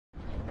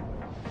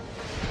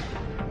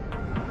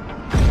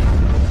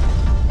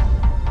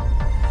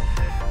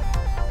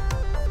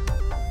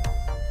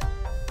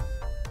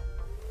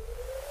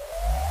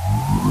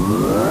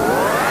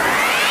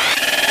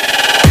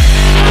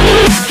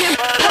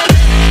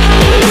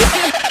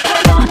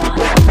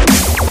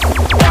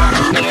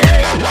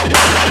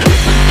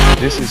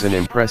is an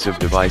impressive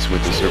device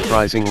with a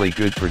surprisingly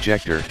good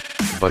projector,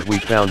 but we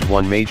found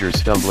one major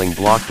stumbling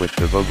block with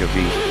the Voga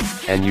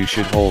V, and you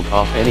should hold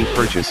off any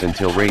purchase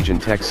until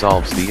Ragentek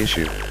solves the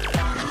issue.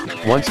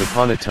 Once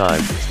upon a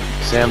time,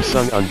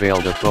 Samsung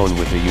unveiled a phone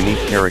with a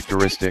unique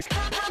characteristic: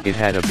 it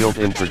had a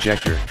built-in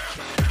projector.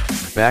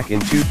 Back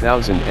in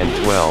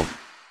 2012,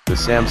 the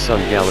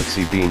Samsung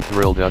Galaxy Beam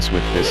thrilled us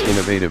with this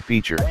innovative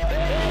feature.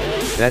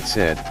 That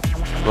said,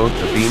 both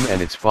the Beam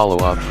and its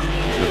follow-up,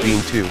 the Beam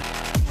 2,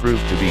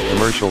 proved to be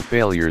commercial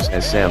failures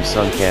as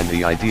Samsung canned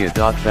the idea.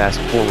 Fast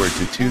forward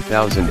to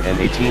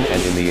 2018,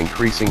 and in the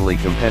increasingly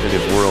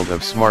competitive world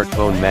of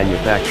smartphone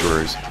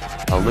manufacturers,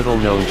 a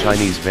little-known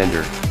Chinese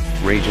vendor,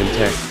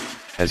 Ragentek,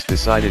 has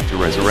decided to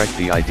resurrect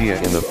the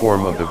idea in the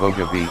form of the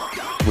Voga V,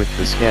 with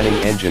the scanning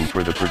engine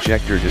for the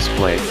projector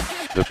display,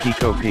 the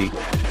Pico P,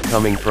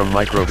 coming from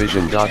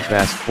Microvision.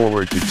 Fast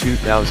forward to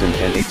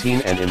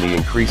 2018, and in the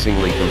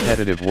increasingly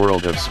competitive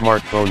world of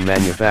smartphone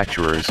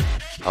manufacturers,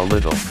 a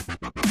little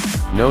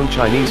known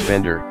Chinese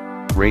vendor,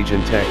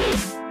 Ragentek,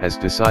 has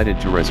decided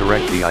to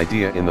resurrect the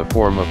idea in the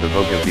form of the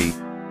Voga V,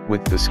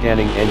 with the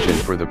scanning engine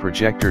for the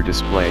projector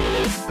display,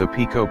 the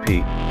Pico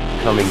P,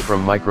 coming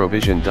from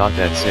Microvision.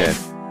 That said,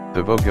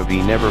 the Voga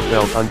V never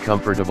felt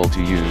uncomfortable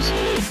to use,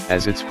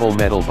 as its full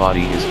metal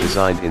body is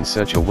designed in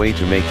such a way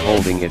to make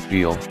holding it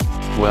feel,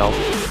 well,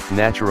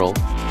 natural,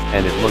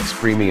 and it looks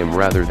premium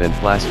rather than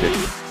plastic,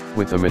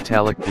 with a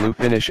metallic blue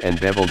finish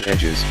and beveled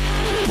edges,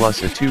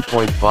 plus a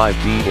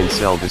 2.5D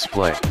in-cell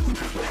display.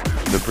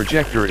 The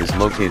projector is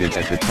located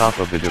at the top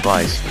of the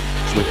device,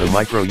 with a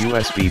micro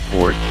USB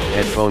port,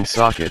 headphone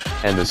socket,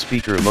 and the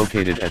speaker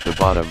located at the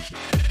bottom.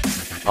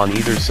 On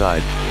either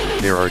side,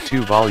 there are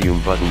two volume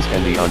buttons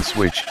and the on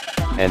switch,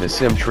 and a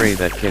SIM tray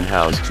that can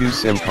house two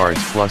SIM cards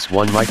plus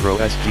one micro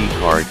SD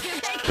card,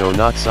 though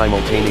not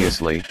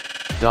simultaneously.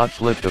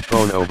 Flip the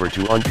phone over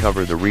to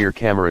uncover the rear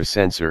camera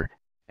sensor,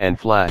 and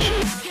flash,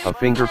 a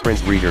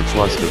fingerprint reader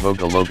plus the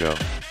Voga logo.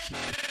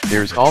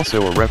 There's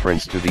also a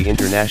reference to the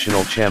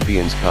International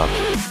Champions Cup,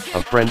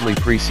 a friendly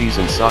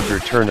pre-season soccer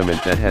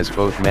tournament that has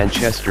both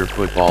Manchester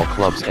football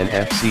clubs and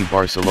FC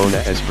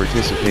Barcelona as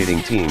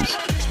participating teams,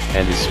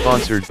 and is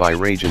sponsored by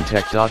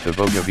Ragentek. The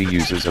Voga V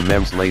uses a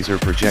MEMS laser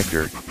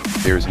projector.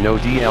 There's no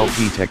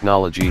DLP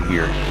technology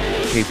here,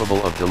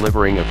 capable of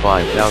delivering a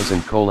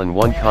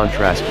 5000:1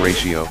 contrast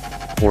ratio,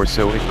 or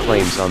so it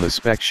claims on the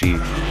spec sheet,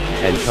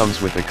 and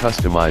comes with a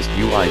customized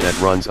UI that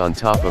runs on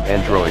top of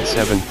Android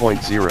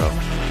 7.0.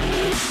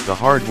 The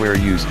hardware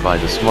used by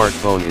the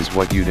smartphone is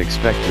what you'd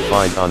expect to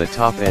find on a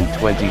top-end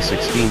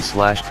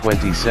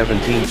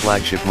 2016/2017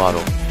 flagship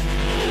model.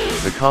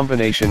 The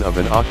combination of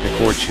an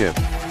octa-core chip,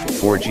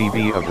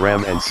 4GB of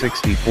RAM and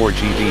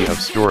 64GB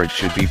of storage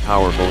should be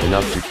powerful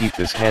enough to keep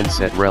this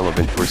handset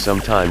relevant for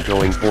some time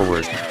going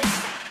forward.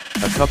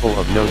 A couple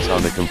of notes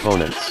on the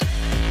components.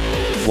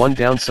 One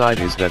downside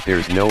is that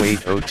there's no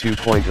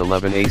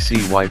 802.11 AC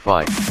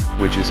Wi-Fi,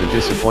 which is a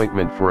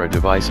disappointment for a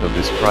device of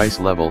this price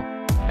level.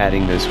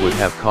 Adding this would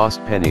have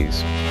cost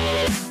pennies.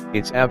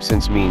 Its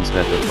absence means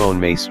that the phone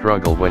may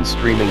struggle when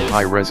streaming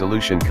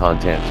high-resolution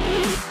content.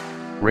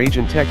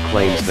 Ragentek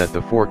claims that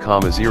the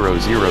 4,000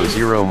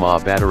 mAh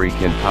battery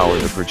can power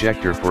the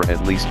projector for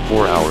at least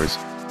 4 hours,